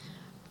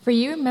For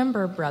you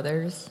remember,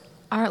 brothers,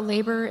 our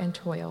labor and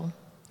toil.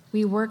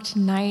 We worked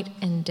night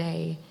and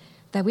day,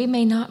 that we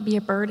may not be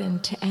a burden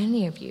to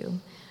any of you,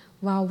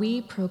 while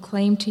we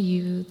proclaim to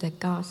you the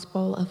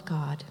gospel of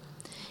God.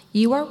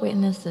 You are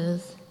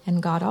witnesses,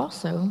 and God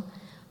also,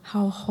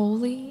 how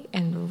holy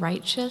and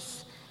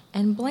righteous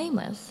and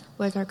blameless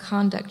was our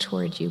conduct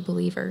toward you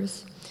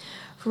believers.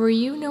 For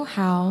you know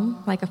how,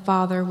 like a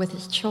father with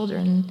his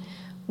children,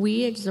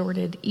 we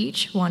exhorted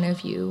each one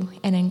of you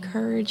and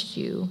encouraged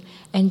you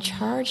and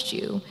charged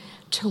you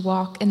to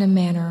walk in a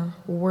manner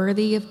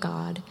worthy of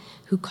God,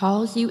 who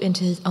calls you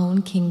into his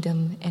own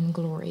kingdom and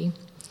glory.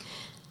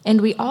 And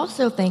we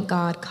also thank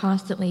God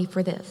constantly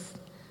for this,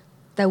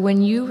 that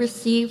when you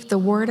received the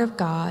word of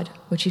God,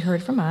 which you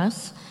heard from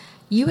us,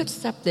 you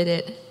accepted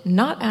it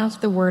not as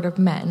the word of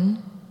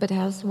men, but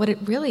as what it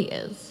really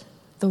is,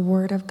 the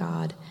word of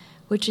God,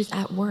 which is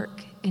at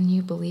work in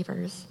you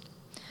believers.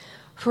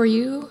 For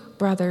you,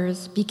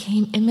 brothers,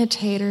 became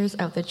imitators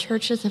of the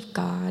churches of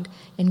God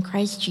in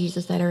Christ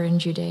Jesus that are in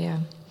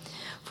Judea.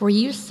 For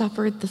you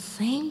suffered the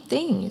same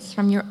things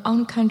from your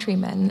own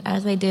countrymen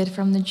as they did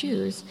from the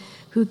Jews,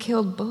 who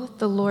killed both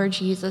the Lord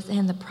Jesus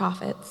and the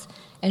prophets,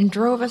 and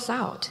drove us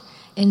out,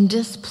 and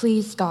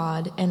displeased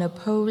God, and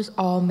opposed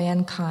all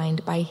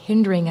mankind by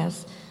hindering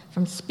us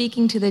from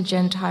speaking to the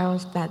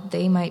Gentiles that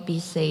they might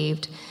be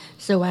saved,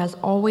 so as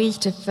always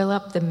to fill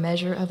up the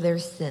measure of their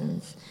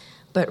sins.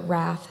 But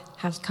wrath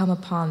has come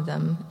upon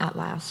them at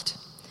last.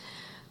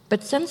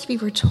 But since we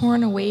were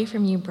torn away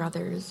from you,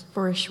 brothers,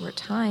 for a short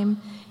time,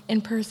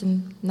 in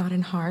person, not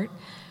in heart,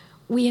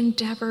 we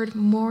endeavored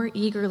more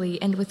eagerly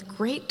and with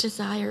great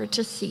desire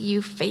to see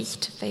you face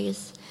to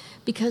face,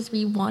 because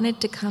we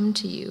wanted to come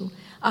to you,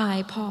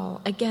 I,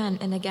 Paul, again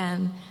and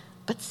again,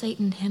 but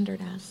Satan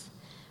hindered us.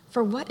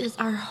 For what is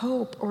our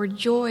hope or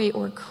joy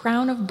or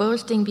crown of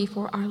boasting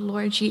before our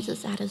Lord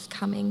Jesus at his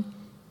coming?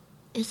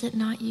 Is it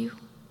not you?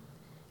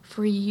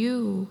 For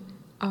you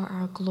are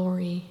our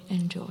glory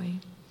and joy.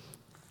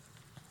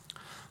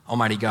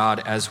 Almighty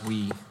God, as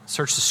we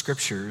search the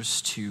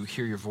scriptures to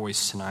hear your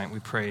voice tonight, we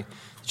pray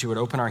that you would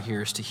open our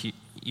ears to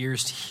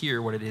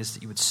hear what it is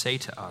that you would say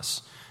to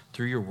us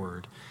through your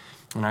word.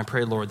 And I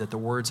pray, Lord, that the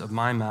words of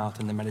my mouth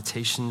and the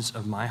meditations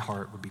of my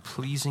heart would be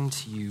pleasing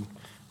to you,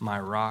 my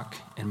rock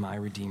and my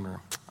redeemer.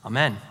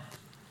 Amen.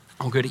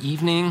 Well, good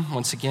evening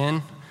once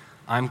again.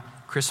 I'm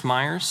Chris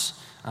Myers.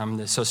 I'm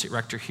the associate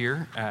rector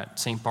here at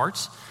St.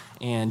 Bart's.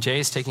 And Jay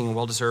is taking a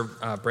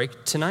well-deserved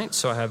break tonight,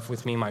 so I have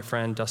with me my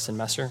friend Dustin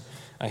Messer.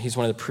 He's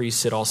one of the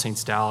priests at All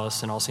Saints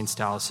Dallas, and All Saints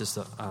Dallas is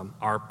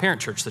our parent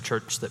church, the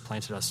church that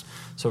planted us.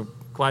 So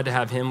glad to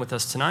have him with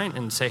us tonight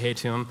and say hey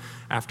to him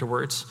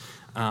afterwards.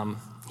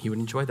 He would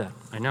enjoy that,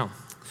 I know.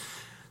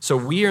 So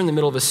we are in the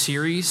middle of a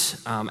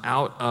series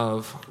out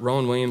of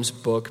Rowan Williams'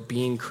 book,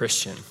 Being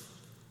Christian,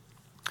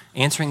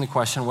 answering the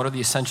question, what are the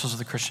essentials of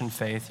the Christian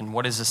faith, and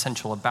what is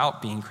essential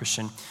about being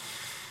Christian?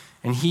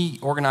 And he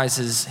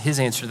organizes his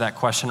answer to that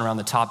question around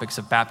the topics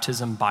of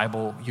baptism,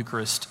 Bible,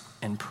 Eucharist,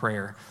 and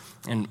prayer.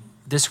 And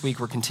this week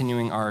we're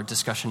continuing our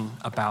discussion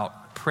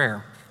about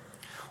prayer.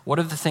 One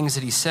of the things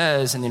that he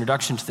says in the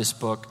introduction to this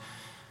book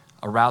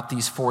about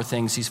these four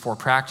things, these four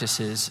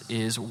practices,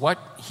 is what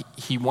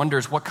he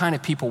wonders what kind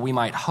of people we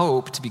might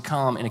hope to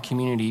become in a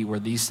community where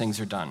these things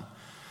are done.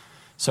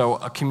 So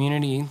a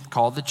community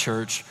called the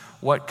church,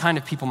 what kind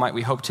of people might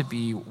we hope to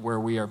be where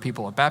we are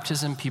people of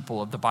baptism,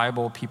 people of the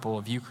Bible, people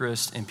of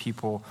Eucharist, and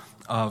people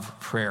of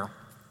prayer?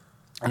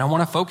 And I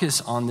want to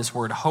focus on this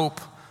word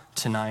hope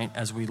tonight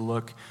as we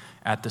look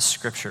at the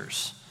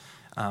scriptures,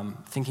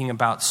 thinking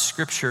about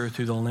scripture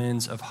through the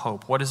lens of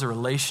hope. What is the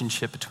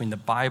relationship between the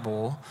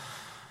Bible,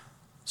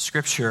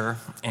 scripture,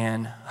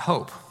 and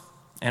hope?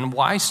 And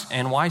why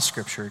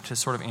scripture? To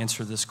sort of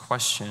answer this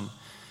question,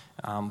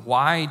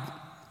 why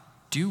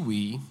do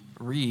we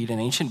read an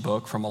ancient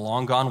book from a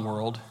long-gone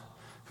world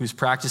whose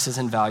practices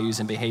and values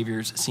and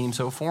behaviors seem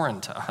so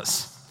foreign to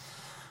us?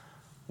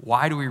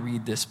 Why do we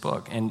read this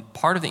book? And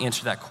part of the answer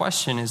to that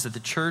question is that the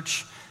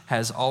church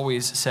has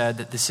always said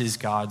that this is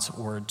God's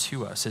word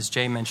to us. As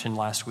Jay mentioned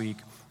last week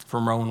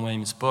from Rowan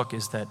Williams' book,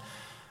 is that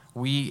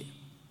we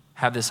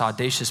have this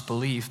audacious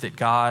belief that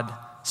God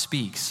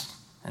speaks,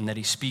 and that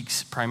he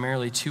speaks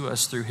primarily to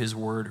us through his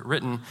word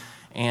written,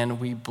 and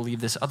we believe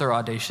this other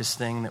audacious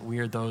thing, that we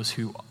are those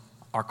who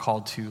are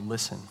called to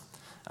listen.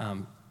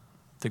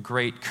 The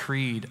great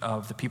creed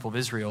of the people of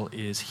Israel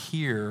is,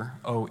 "Hear,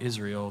 O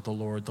Israel, the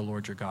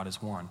Lord your God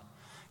is one."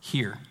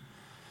 Hear.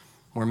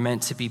 We're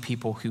meant to be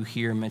people who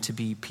hear, meant to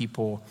be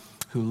people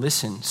who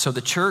listen. So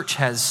the church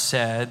has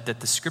said that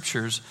the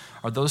scriptures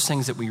are those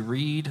things that we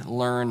read,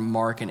 learn,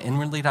 mark, and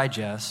inwardly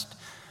digest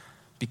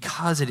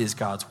because it is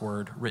God's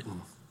word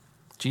written.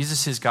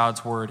 Jesus is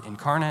God's word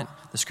incarnate.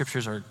 The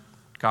scriptures are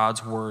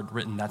God's word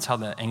written. That's how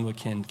the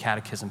Anglican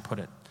Catechism put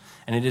it.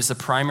 And it is the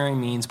primary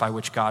means by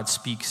which God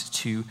speaks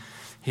to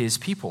his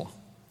people.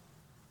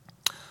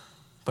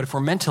 But if we're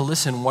meant to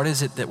listen, what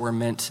is it that we're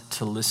meant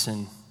to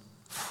listen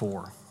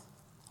for?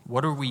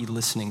 What are we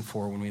listening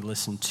for when we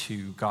listen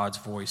to God's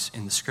voice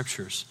in the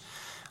scriptures?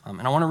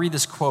 And I want to read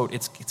this quote.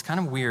 It's kind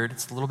of weird.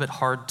 It's a little bit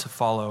hard to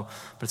follow,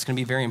 but it's going to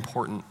be very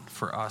important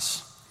for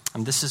us.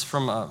 This is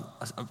from a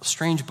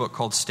strange book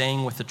called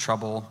Staying with the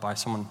Trouble by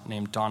someone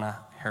named Donna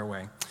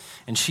Haraway.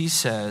 And she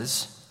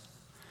says,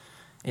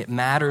 it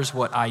matters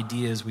what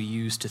ideas we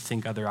use to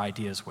think other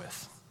ideas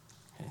with.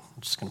 Okay,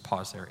 I'm just going to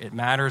pause there. It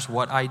matters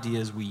what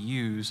ideas we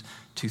use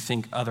to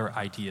think other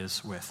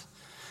ideas with.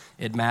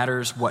 It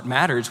matters what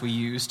matters we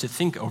use to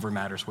think over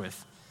matters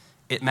with.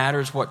 It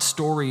matters what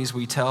stories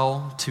we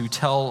tell to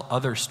tell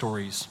other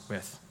stories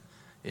with.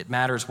 It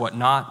matters what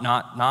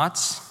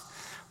nots,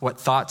 what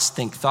thoughts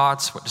think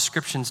thoughts, what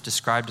descriptions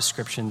describe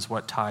descriptions,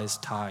 what ties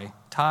tie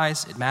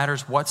ties. It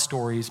matters what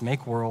stories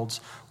make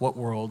worlds, what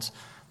worlds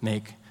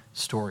make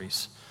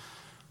stories.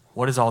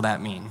 What does all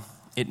that mean?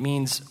 It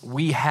means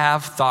we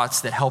have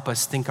thoughts that help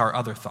us think our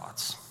other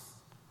thoughts.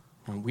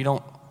 And we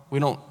don't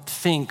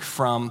think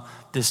from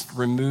this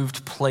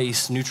removed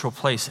place, neutral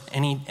place,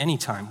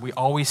 anytime. We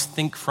always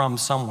think from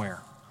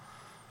somewhere.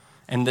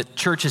 And the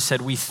church has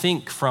said we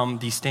think from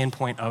the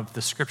standpoint of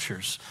the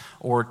scriptures.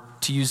 Or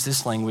to use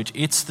this language,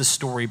 it's the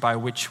story by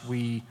which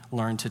we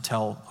learn to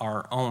tell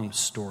our own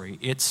story.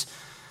 It's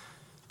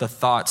the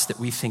thoughts that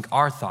we think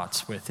our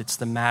thoughts with. It's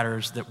the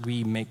matters that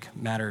we make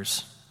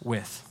matters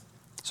with.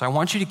 So I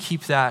want you to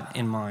keep that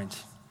in mind,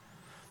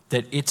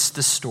 that it's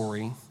the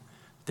story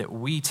that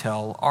we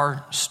tell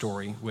our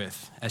story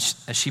with.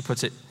 As she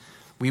puts it,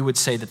 we would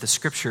say that the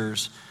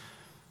scriptures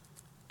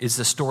is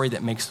the story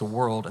that makes the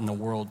world and the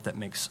world that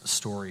makes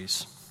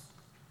stories.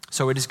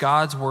 So it is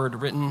God's word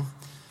written.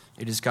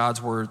 It is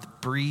God's word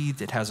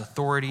breathed. It has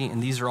authority.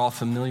 And these are all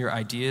familiar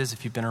ideas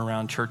if you've been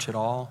around church at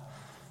all.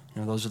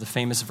 Those are the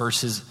famous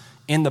verses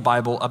in the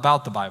Bible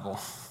about the Bible,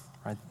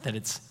 right? That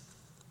it's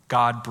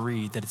God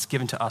breathed, that it's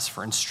given to us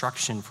for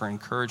instruction, for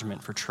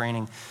encouragement, for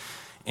training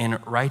in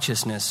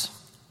righteousness.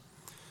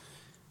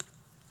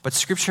 But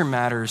Scripture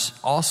matters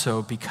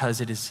also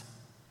because it is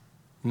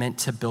meant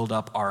to build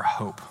up our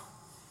hope.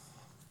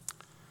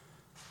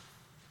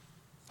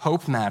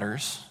 Hope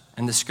matters,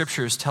 and the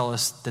Scriptures tell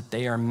us that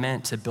they are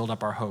meant to build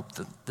up our hope.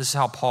 This is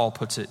how Paul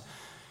puts it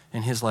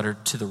in his letter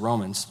to the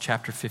Romans,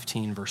 chapter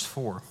 15, verse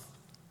 4.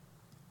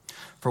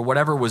 For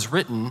whatever was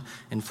written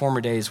in former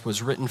days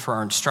was written for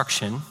our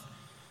instruction,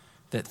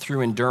 that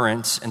through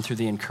endurance and through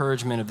the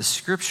encouragement of the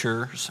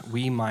Scriptures,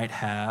 we might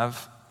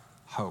have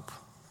hope.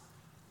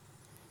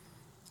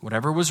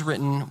 Whatever was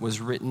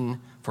written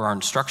for our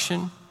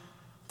instruction,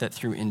 that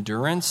through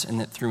endurance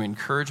and that through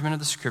encouragement of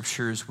the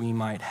Scriptures, we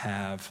might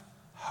have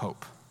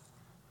hope.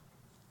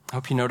 I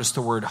hope you noticed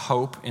the word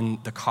hope in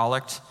the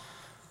collect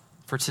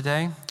for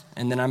today.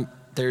 And then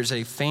there's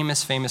a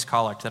famous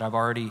collect that I've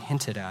already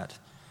hinted at.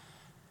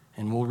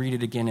 And we'll read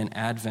it again in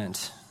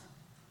Advent.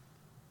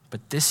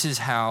 But this is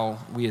how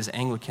we as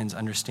Anglicans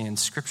understand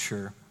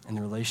Scripture and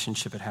the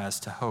relationship it has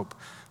to hope.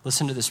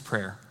 Listen to this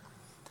prayer.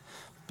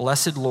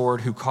 Blessed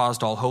Lord, who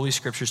caused all holy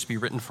Scriptures to be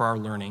written for our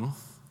learning,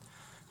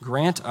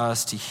 grant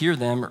us to hear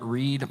them,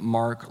 read,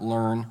 mark,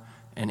 learn,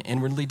 and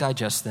inwardly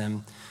digest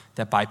them,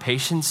 that by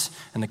patience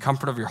and the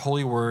comfort of your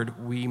holy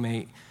word we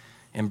may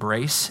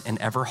embrace and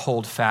ever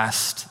hold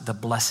fast the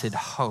blessed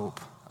hope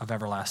of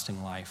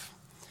everlasting life,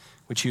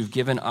 which you've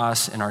given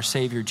us in our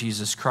Savior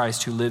Jesus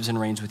Christ, who lives and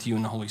reigns with you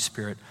in the Holy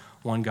Spirit,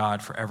 one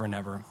God, forever and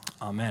ever.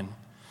 Amen.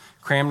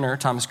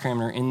 Thomas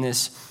Cranmer, in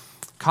this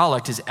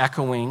collect is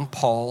echoing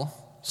Paul's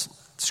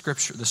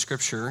scripture, the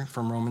scripture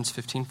from Romans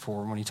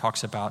 15:4, when he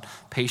talks about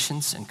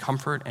patience and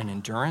comfort and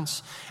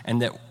endurance, and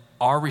that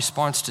our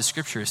response to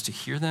Scripture is to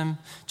hear them,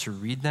 to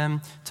read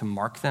them, to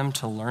mark them,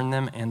 to learn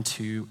them, and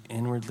to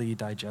inwardly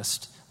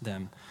digest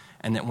them.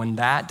 And that when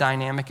that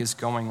dynamic is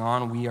going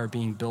on, we are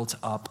being built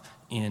up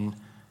in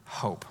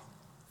hope.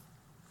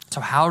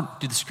 So how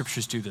do the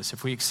Scriptures do this?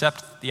 If we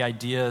accept the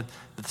idea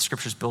that the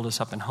Scriptures build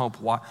us up in hope,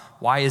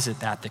 why is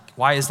that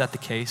the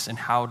case, and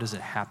how does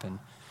it happen?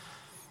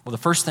 Well, the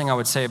first thing I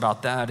would say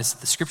about that is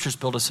that the Scriptures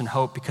build us in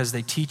hope because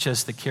they teach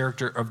us the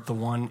character of the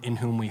one in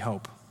whom we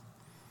hope.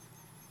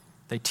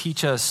 They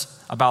teach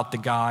us about the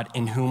God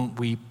in whom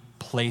we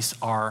place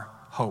our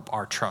hope,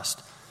 our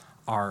trust,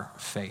 our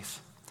faith.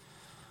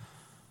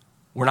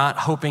 We're not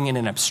hoping in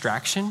an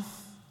abstraction.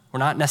 We're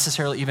not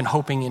necessarily even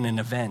hoping in an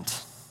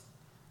event,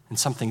 in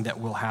something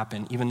that will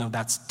happen, even though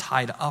that's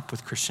tied up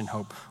with Christian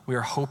hope. We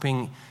are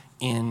hoping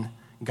in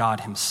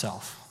God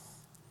himself.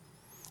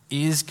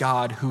 Is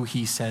God who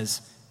he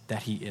says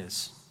that he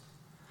is?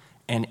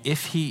 And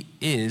if he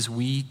is,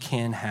 we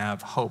can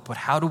have hope. But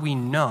how do we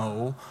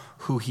know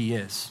who he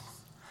is?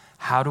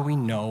 How do we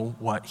know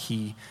what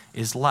he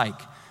is like?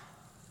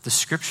 The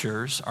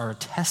Scriptures are a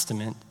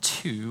testament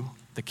to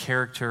the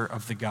character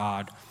of the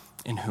God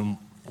in whom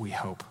we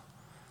hope.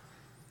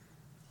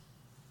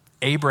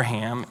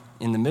 Abraham,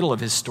 in the middle of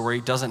his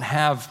story, doesn't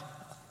have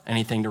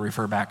anything to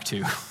refer back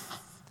to.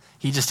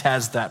 He just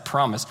has that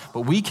promise.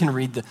 But we can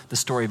read the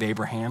story of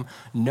Abraham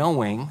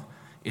knowing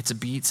its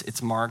beats,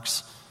 its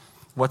marks,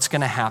 what's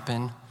going to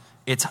happen,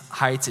 its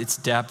heights, its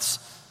depths.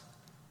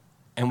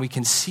 And we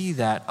can see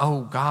that,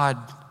 God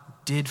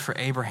did for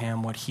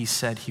Abraham what he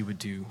said he would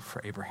do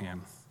for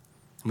Abraham.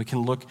 And we can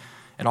look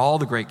at all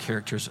the great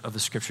characters of the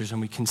scriptures, and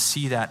we can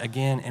see that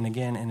again and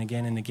again and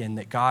again and again,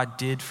 that God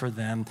did for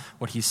them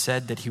what he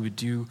said that he would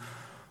do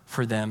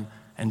for them,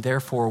 and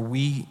therefore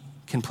we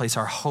can place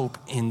our hope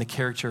in the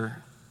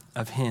character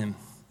of him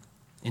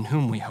in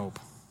whom we hope.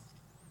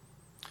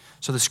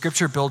 So the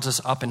scripture builds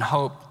us up in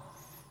hope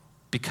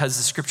because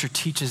the scripture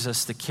teaches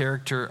us the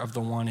character of the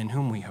one in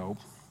whom we hope.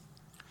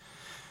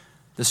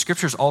 The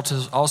scriptures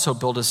also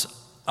build us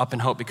up in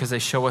hope because they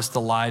show us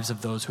the lives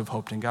of those who have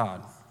hoped in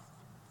God.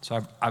 So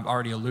I've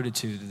already alluded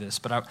to this,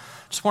 but I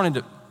just wanted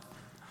to,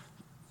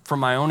 from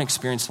my own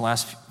experience the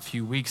last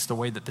few weeks, the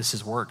way that this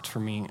has worked for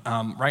me.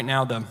 Right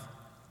now,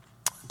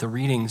 the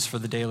readings for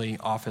the daily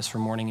office for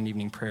morning and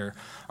evening prayer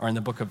are in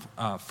the book of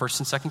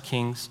 1st and 2nd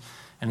Kings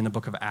and in the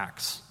book of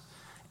Acts.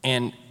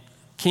 And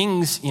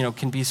Kings,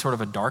 can be sort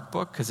of a dark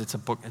book because it's a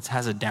book, it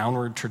has a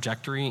downward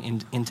trajectory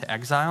into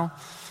exile.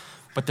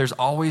 But there's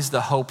always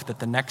the hope that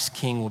the next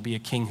king will be a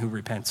king who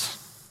repents.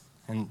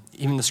 And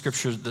even the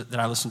scriptures that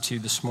I listened to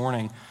this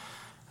morning,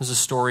 there's a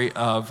story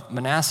of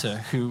Manasseh,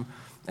 who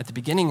at the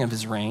beginning of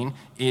his reign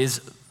is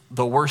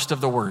the worst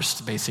of the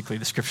worst, basically,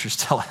 the scriptures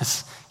tell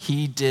us.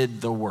 He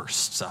did the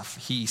worst stuff.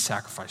 He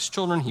sacrificed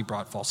children. He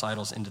brought false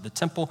idols into the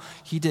temple.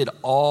 He did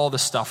all the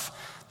stuff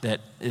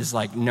that is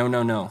like,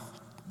 no.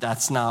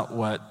 That's not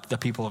what the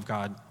people of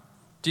God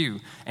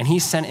do. And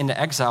he's sent into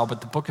exile, but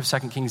the book of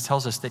 2 Kings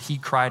tells us that he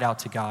cried out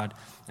to God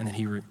and that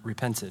he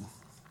repented.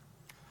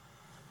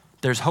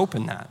 There's hope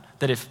in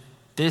that if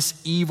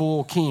this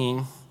evil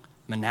king,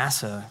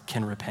 Manasseh,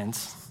 can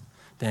repent,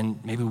 then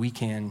maybe we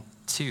can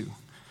too.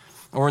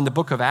 Or in the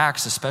book of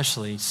Acts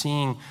especially,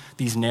 seeing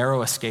these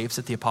narrow escapes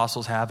that the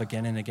apostles have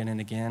again and again and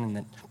again, and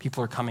that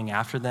people are coming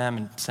after them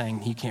and saying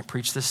he can't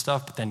preach this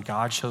stuff, but then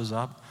God shows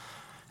up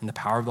in the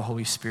power of the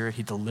Holy Spirit.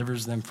 He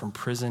delivers them from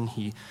prison.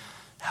 He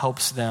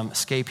helps them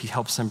escape. He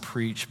helps them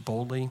preach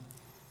boldly.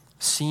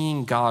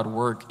 Seeing God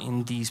work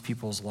in these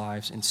people's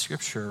lives in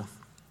Scripture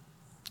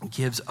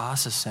gives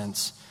us a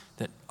sense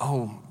that,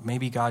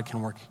 maybe God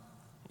can work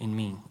in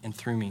me and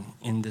through me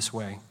in this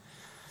way.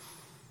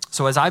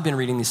 So as I've been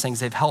reading these things,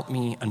 they've helped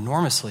me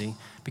enormously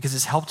because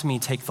it's helped me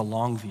take the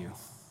long view.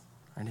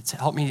 Right? It's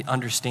helped me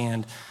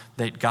understand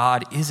that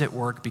God is at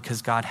work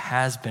because God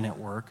has been at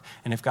work.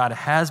 And if God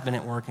has been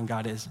at work and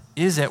God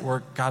is at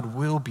work, God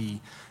will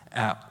be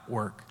at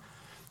work.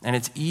 And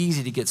it's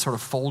easy to get sort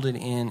of folded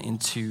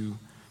into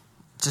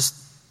just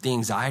the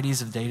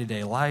anxieties of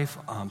day-to-day life,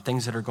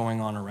 things that are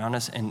going on around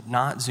us, and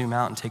not zoom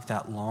out and take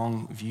that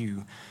long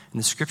view. And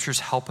the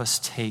scriptures help us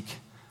take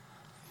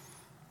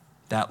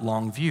that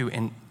long view.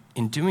 And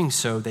in doing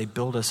so, they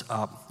build us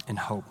up in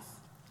hope.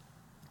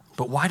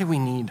 But why do we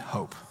need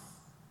hope?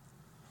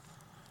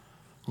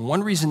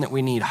 One reason that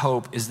we need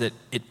hope is that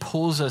it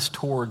pulls us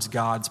towards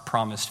God's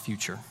promised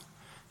future.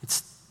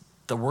 It's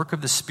the work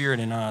of the Spirit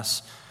in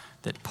us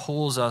that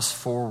pulls us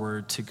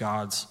forward to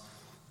God's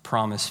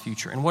promised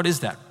future. And what is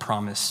that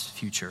promised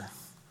future?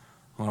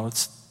 Well,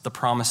 it's the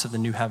promise of the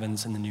new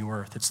heavens and the new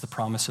earth. It's the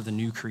promise of the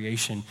new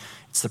creation.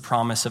 It's the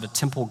promise of a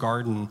temple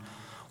garden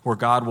where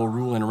God will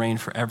rule and reign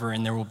forever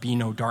and there will be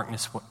no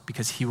darkness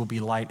because he will be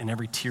light and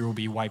every tear will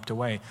be wiped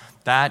away.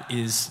 That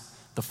is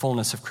the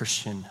fullness of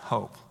Christian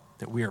hope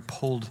that we are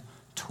pulled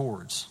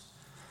towards.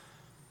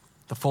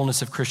 The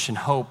fullness of Christian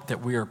hope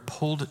that we are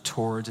pulled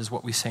towards is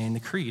what we say in the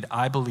Creed.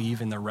 I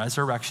believe in the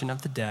resurrection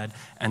of the dead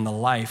and the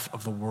life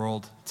of the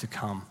world to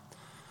come.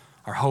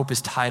 Our hope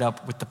is tied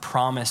up with the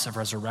promise of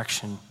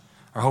resurrection.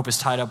 Our hope is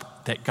tied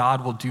up that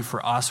God will do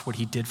for us what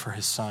he did for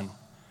his son,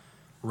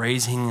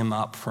 raising him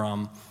up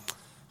from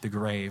the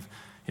grave.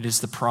 It is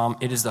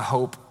the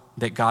hope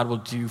that God will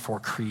do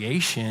for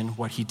creation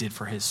what he did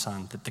for his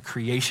son, that the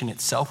creation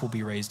itself will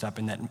be raised up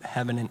and that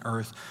heaven and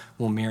earth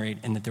will marry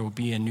and that there will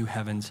be a new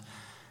heavens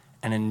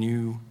and a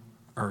new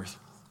earth.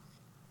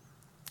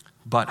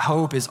 But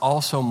hope is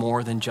also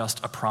more than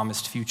just a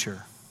promised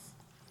future.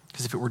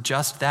 Because if it were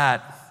just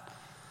that,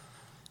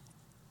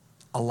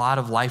 a lot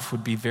of life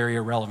would be very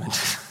irrelevant.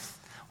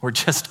 We're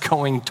just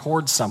going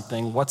towards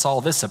something. What's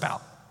all this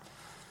about?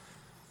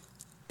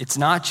 It's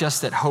not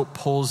just that hope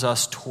pulls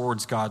us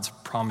towards God's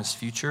promised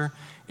future.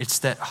 It's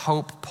that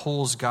hope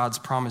pulls God's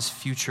promised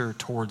future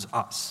towards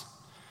us.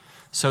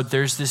 So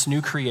there's this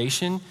new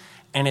creation,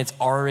 and it's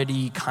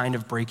already kind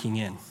of breaking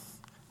in.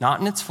 Not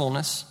in its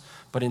fullness,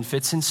 but in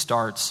fits and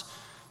starts.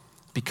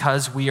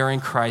 Because we are in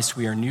Christ,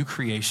 we are new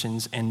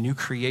creations, and new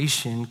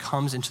creation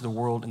comes into the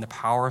world in the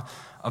power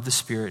of the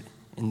Spirit,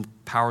 in the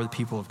power of the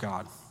people of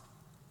God.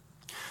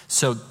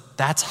 So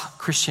that's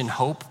Christian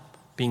hope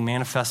being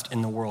manifest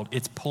in the world.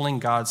 It's pulling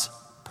God's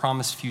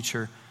promised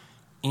future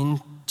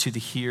into the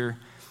here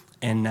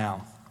and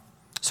now.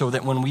 So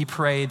that when we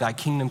pray, thy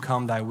kingdom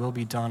come, thy will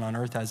be done on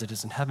earth as it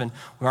is in heaven,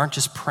 we aren't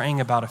just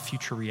praying about a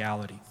future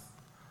reality.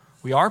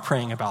 We are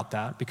praying about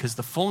that because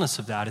the fullness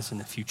of that is in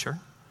the future.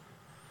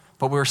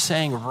 But we're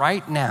saying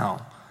right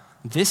now,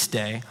 this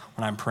day,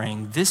 when I'm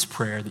praying this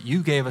prayer that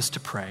you gave us to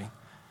pray,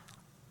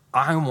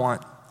 I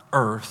want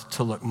earth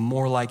to look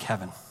more like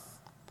heaven.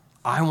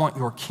 I want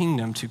your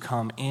kingdom to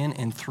come in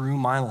and through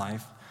my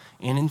life,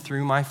 in and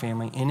through my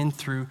family, in and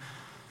through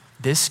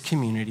this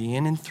community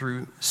in and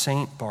through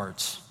St.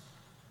 Bart's.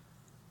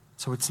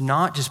 So it's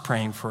not just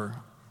praying for,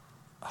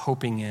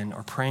 hoping in,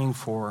 or praying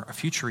for a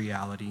future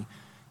reality.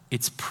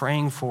 It's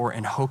praying for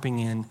and hoping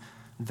in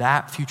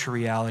that future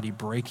reality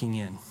breaking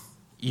in,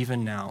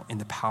 even now, in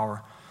the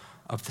power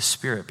of the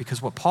Spirit.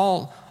 Because what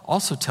Paul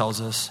also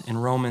tells us in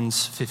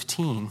Romans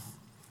 15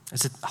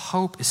 is that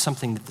hope is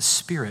something that the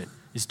Spirit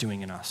is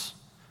doing in us.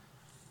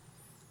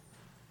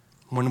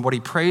 When what he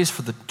prays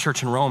for the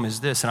church in Rome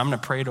is this, and I'm going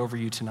to pray it over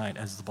you tonight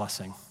as the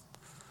blessing.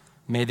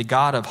 May the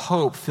God of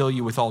hope fill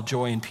you with all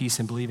joy and peace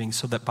in believing,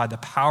 so that by the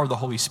power of the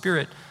Holy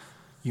Spirit,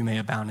 you may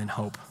abound in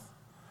hope.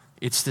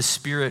 It's the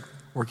Spirit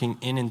working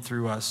in and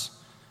through us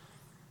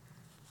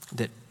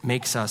that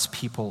makes us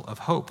people of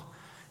hope.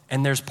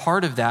 And there's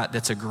part of that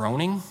that's a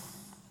groaning,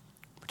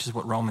 which is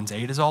what Romans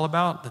 8 is all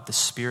about, that the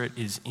Spirit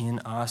is in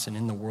us and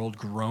in the world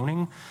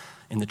groaning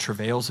in the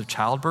travails of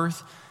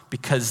childbirth,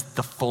 because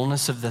the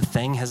fullness of the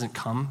thing hasn't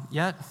come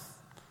yet,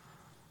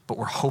 but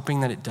we're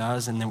hoping that it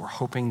does, and then we're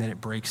hoping that it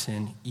breaks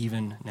in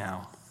even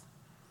now.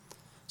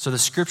 So the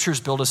scriptures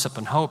build us up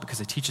in hope because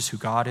they teach us who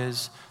God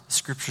is. The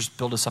scriptures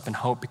build us up in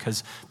hope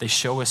because they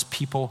show us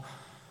people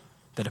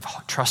that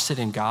have trusted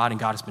in God and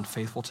God has been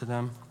faithful to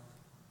them.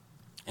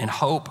 And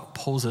hope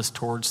pulls us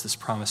towards this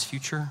promised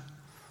future,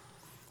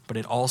 but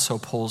it also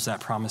pulls that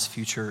promised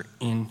future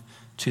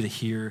into the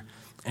here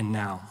and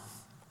now.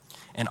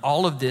 And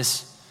all of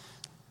this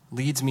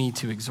leads me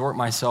to exhort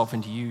myself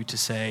and to you to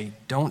say,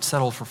 don't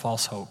settle for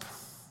false hope.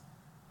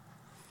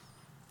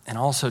 And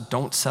also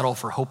don't settle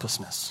for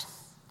hopelessness.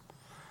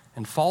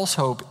 And false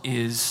hope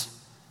is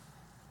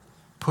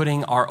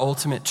putting our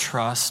ultimate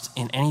trust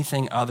in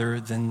anything other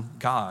than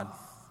God,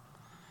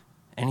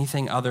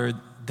 anything other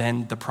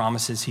than the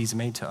promises he's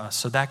made to us.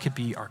 So that could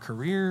be our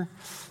career,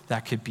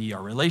 that could be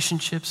our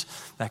relationships,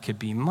 that could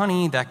be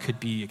money, that could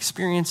be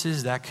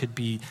experiences, that could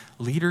be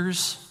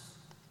leaders.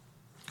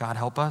 God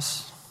help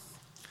us.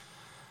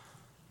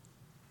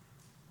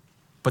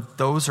 But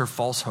those are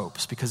false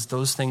hopes because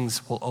those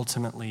things will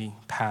ultimately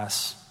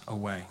pass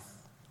away.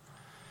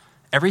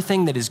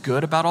 Everything that is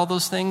good about all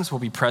those things will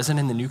be present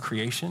in the new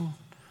creation.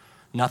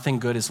 Nothing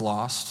good is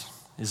lost,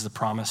 is the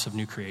promise of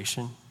new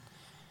creation.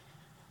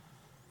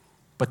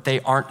 But they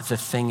aren't the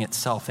thing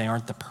itself. They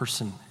aren't the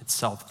person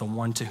itself, the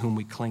one to whom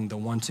we cling, the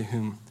one to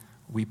whom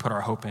we put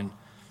our hope in.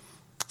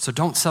 So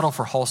don't settle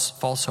for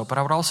false hope. But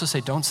I would also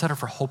say don't settle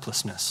for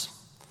hopelessness.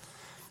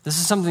 This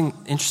is something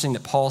interesting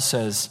that Paul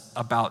says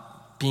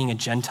about being a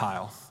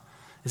Gentile.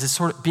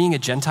 Being a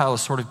Gentile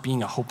is sort of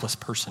being a hopeless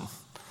person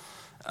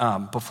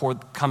before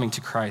coming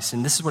to Christ.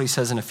 And this is what he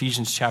says in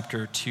Ephesians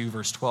chapter 2,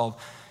 verse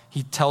 12.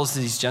 He tells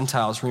these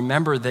Gentiles,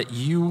 remember that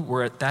you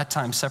were at that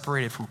time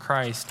separated from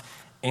Christ,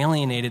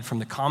 alienated from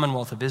the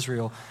commonwealth of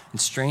Israel,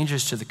 and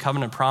strangers to the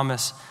covenant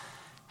promise,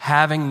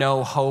 having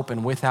no hope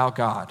and without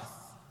God.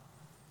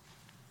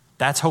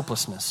 That's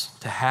hopelessness,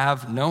 to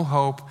have no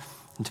hope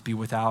and to be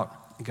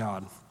without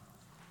God.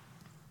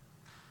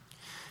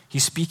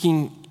 He's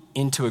speaking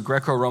into a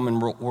Greco-Roman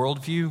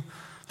worldview.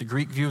 The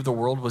Greek view of the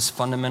world was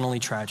fundamentally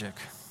tragic.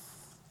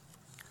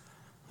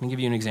 Let me give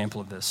you an example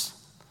of this.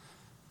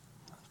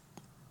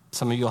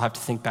 Some of you will have to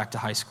think back to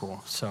high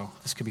school, so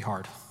this could be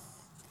hard.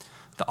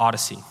 The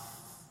Odyssey,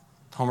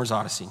 Homer's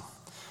Odyssey.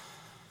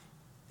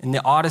 In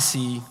the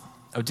Odyssey,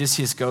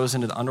 Odysseus goes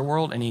into the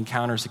underworld and he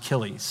encounters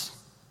Achilles,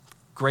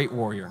 great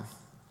warrior.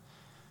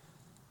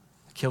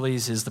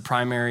 Achilles is the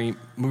primary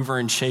mover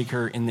and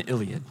shaker in the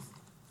Iliad,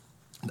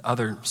 the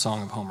other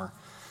song of Homer.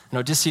 And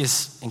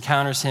Odysseus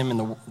encounters him in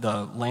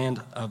the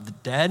land of the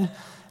dead,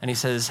 and he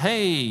says,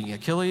 hey,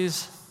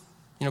 Achilles,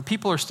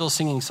 people are still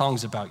singing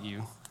songs about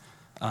you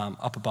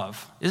up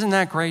above. Isn't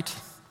that great?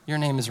 Your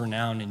name is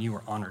renowned and you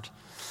are honored.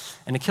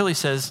 And Achilles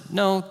says,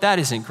 no, that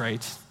isn't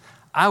great.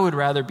 I would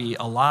rather be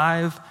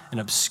alive and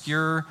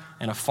obscure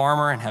and a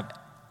farmer and have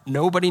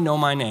nobody know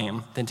my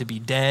name than to be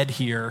dead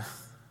here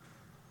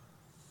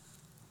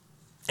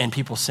and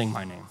people sing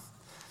my name.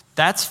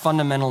 That's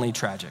fundamentally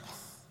tragic.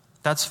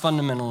 That's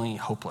fundamentally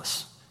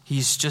hopeless.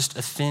 He's just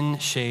a thin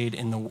shade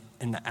in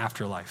the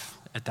afterlife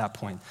at that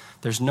point.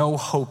 There's no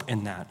hope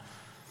in that.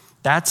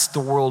 That's the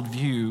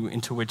worldview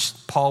into which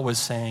Paul was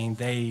saying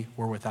they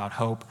were without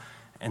hope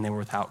and they were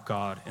without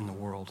God in the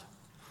world.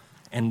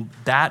 And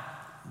that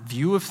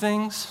view of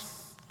things,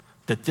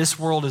 that this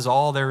world is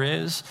all there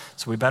is,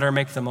 so we better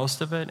make the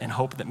most of it and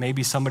hope that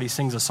maybe somebody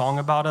sings a song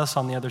about us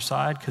on the other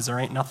side because there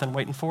ain't nothing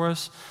waiting for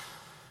us,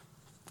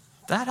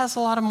 that has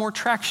a lot of more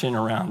traction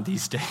around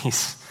these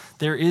days.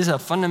 There is a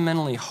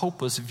fundamentally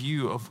hopeless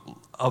view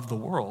of the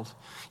world.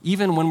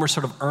 Even when we're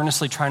sort of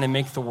earnestly trying to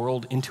make the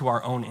world into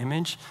our own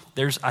image,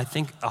 there's, I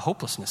think, a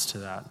hopelessness to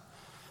that.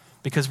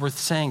 Because we're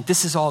saying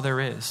this is all there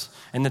is,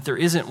 and that there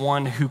isn't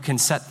one who can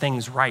set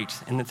things right,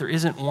 and that there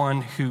isn't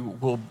one who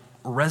will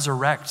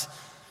resurrect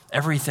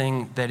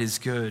everything that is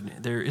good.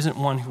 There isn't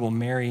one who will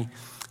marry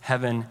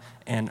heaven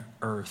and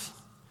earth.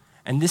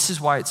 And this is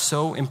why it's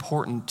so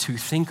important to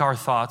think our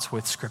thoughts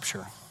with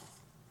Scripture.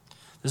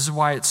 This is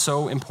why it's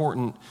so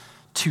important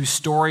to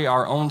story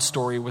our own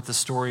story with the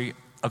story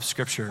of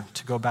Scripture,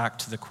 to go back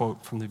to the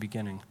quote from the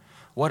beginning.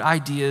 What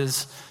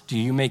ideas do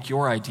you make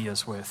your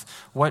ideas with?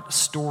 What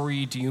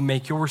story do you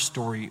make your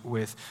story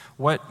with?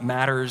 What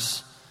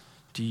matters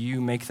do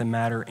you make the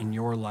matter in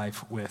your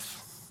life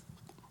with?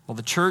 Well,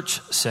 the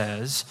church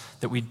says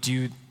that we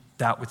do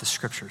that with the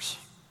scriptures.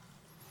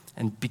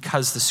 And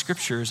because the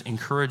scriptures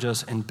encourage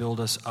us and build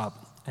us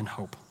up in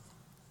hope.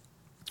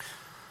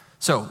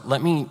 So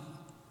let me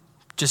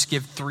just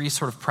give 3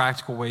 sort of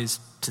practical ways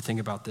to think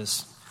about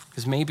this.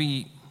 Because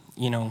maybe,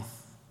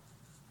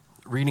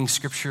 reading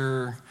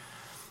scripture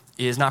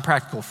is not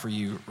practical for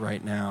you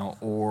right now,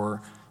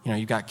 or,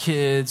 you've got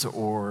kids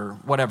or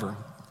whatever.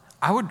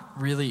 I would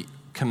really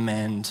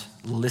commend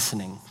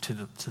listening to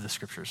the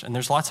scriptures. And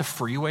there's lots of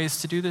free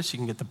ways to do this. You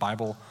can get the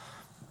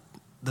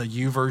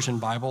YouVersion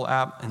Bible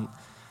app, and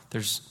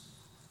there's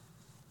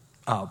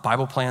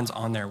Bible plans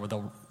on there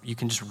where you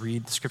can just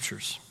read the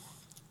scriptures.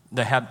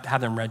 They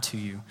have them read to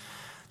you.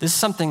 This is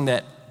something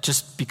that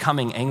just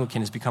becoming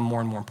Anglican has become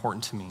more and more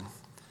important to me,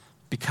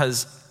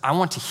 because I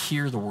want to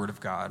hear the word of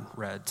God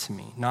read to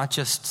me, not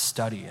just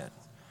study it.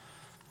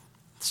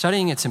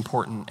 Studying it's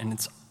important, and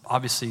it's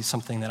obviously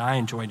something that I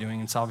enjoy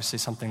doing. It's obviously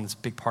something that's a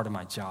big part of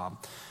my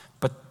job.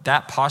 But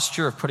that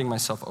posture of putting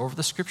myself over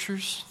the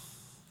scriptures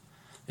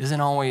isn't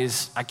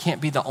always, I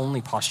can't be the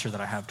only posture that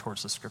I have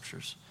towards the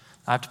scriptures.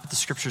 I have to put the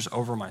scriptures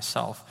over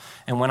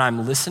myself. And when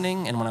I'm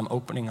listening and when I'm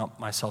opening up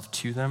myself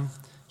to them,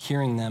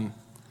 hearing them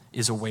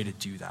is a way to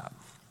do that.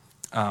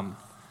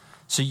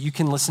 So you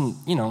can listen,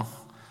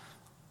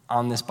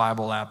 on this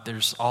Bible app,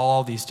 there's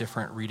all these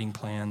different reading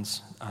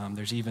plans.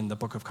 There's even the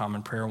Book of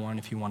Common Prayer one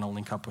if you want to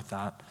link up with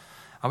that.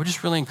 I would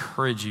just really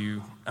encourage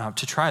you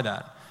to try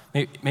that.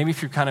 Maybe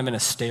if you're kind of in a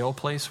stale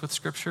place with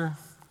Scripture,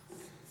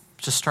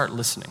 just start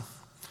listening.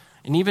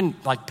 And even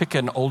pick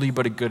an oldie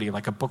but a goodie,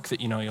 like a book that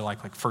you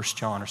like 1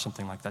 John or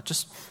something like that.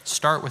 Just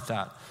start with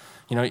that.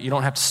 You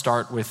don't have to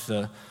start with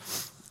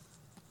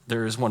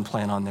there is one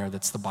plan on there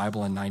that's the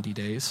Bible in 90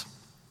 days.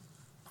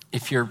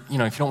 If you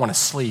don't want to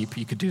sleep,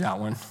 you could do that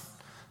one.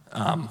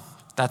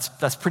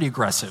 That's pretty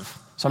aggressive.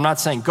 So I'm not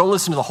saying go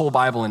listen to the whole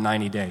Bible in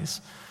 90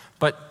 days,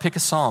 but pick a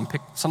psalm,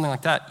 pick something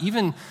like that.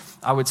 Even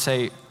I would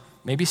say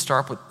maybe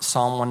start with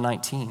Psalm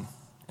 119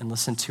 and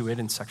listen to it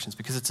in sections,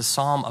 because it's a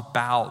psalm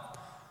about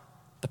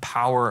the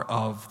power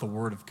of the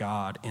word of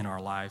God in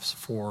our lives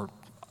for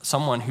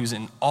someone who's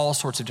in all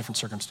sorts of different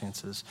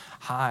circumstances,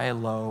 high,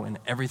 low, and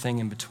everything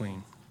in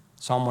between.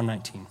 Psalm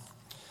 119.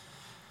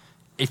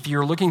 If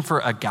you're looking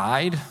for a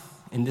guide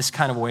in this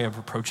kind of way of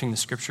approaching the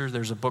scriptures,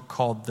 there's a book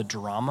called The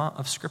Drama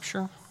of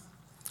Scripture.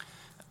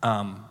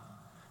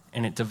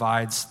 And it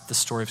divides the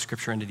story of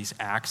Scripture into these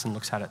acts and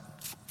looks at it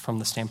from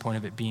the standpoint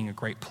of it being a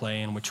great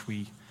play in which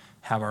we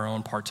have our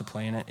own part to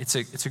play in it.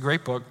 It's a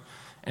great book,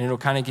 and it'll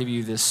kind of give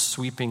you this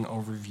sweeping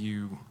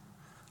overview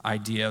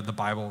idea of the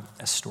Bible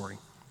as story.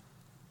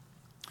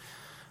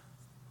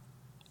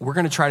 We're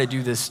going to try to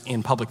do this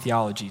in public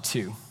theology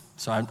too.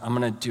 So I'm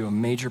going to do a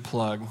major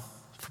plug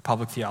for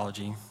public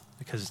theology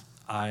because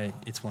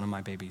it's one of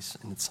my babies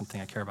and it's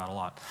something I care about a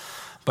lot.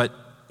 But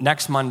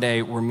next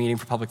Monday, we're meeting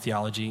for public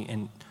theology,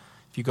 and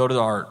if you go to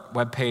our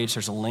webpage,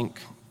 there's a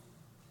link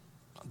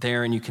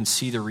there and you can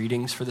see the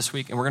readings for this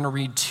week. And we're going to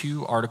read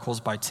 2 articles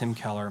by Tim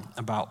Keller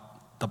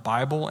about the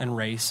Bible and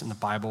race and the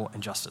Bible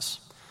and justice.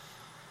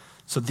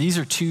 So these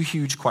are 2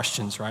 huge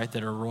questions, right,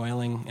 that are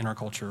roiling in our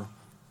culture: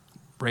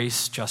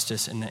 race,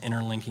 justice, and the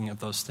interlinking of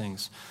those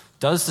things.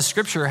 Does the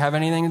scripture have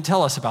anything to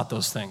tell us about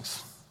those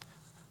things?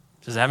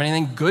 Does it have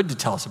anything good to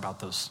tell us about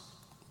those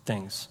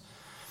things?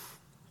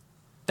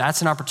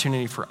 That's an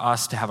opportunity for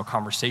us to have a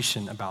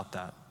conversation about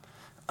that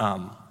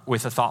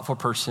with a thoughtful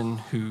person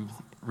who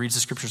reads the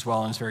scriptures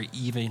well and is very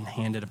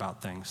even-handed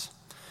about things.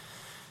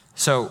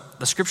 So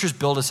the scriptures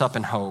build us up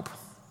in hope.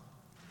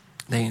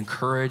 They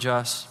encourage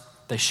us.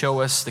 They show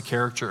us the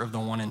character of the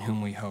one in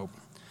whom we hope.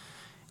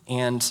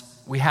 And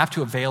we have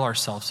to avail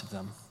ourselves of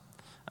them.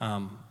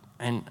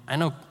 And I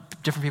know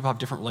different people have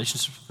different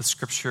relationships with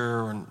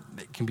scripture, and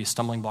it can be a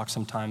stumbling block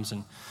sometimes.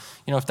 And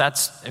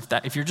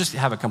if you just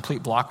have a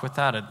complete block with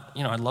that,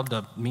 I'd love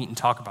to meet and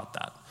talk about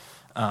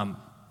that,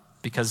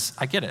 because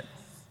I get it.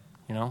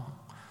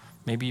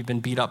 Maybe you've been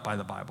beat up by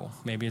the Bible.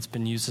 Maybe it's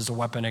been used as a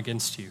weapon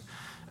against you,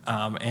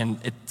 and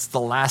it's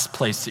the last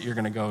place that you're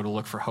going to go to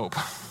look for hope.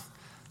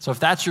 So if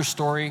that's your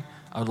story,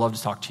 I would love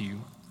to talk to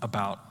you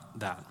about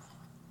that.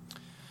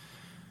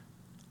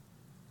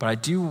 But I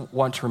do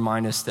want to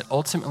remind us that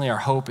ultimately our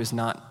hope is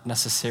not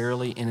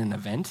necessarily in an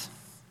event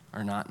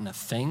or not in a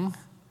thing.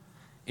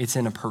 It's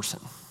in a person.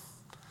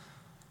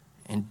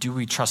 And do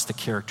we trust the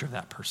character of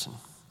that person?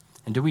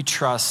 And do we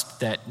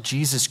trust that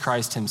Jesus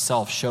Christ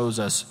himself shows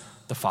us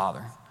the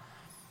Father?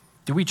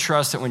 Do we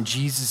trust that when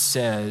Jesus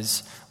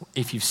says,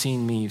 if you've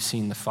seen me, you've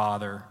seen the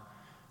Father,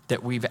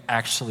 that we've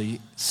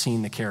actually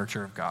seen the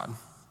character of God?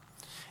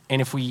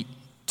 And if we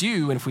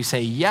do, and if we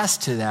say yes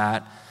to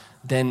that,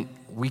 then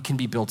we can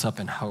be built up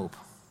in hope.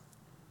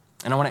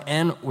 And I want to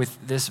end with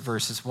this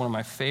verse. It's one of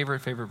my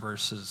favorite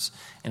verses,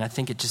 and I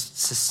think it just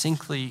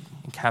succinctly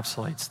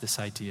encapsulates this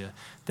idea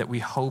that we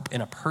hope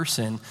in a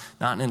person,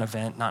 not in an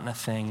event, not in a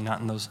thing, not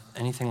in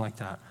anything like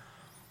that.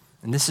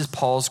 And this is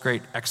Paul's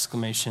great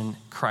exclamation,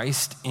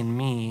 Christ in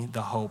me,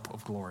 the hope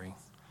of glory.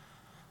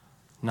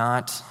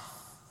 Not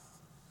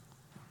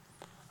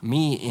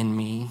me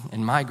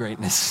in my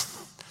greatness,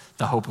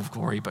 the hope of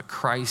glory, but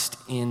Christ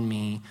in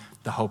me,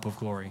 the hope of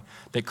glory.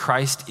 That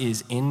Christ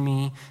is in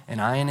me and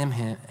I am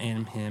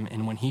him,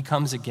 and when he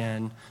comes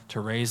again to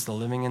raise the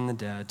living and the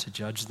dead, to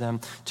judge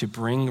them, to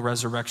bring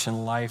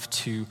resurrection life,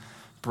 to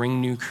bring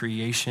new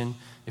creation,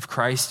 if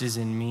Christ is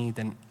in me,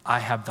 then I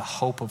have the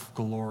hope of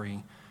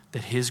glory,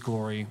 that his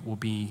glory will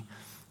be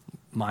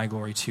my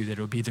glory too, that it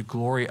will be the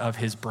glory of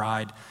his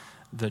bride,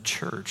 the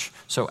church.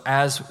 So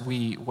as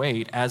we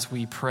wait, as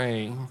we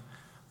pray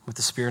with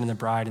the Spirit and the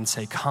bride and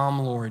say, come,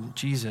 Lord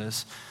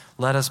Jesus,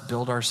 let us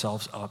build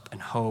ourselves up in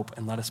hope,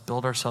 and let us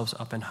build ourselves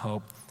up in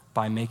hope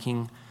by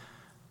making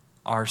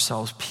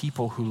ourselves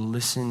people who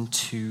listen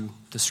to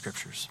the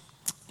Scriptures.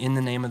 In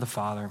the name of the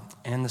Father,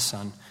 and the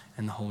Son,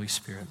 and the Holy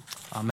Spirit. Amen.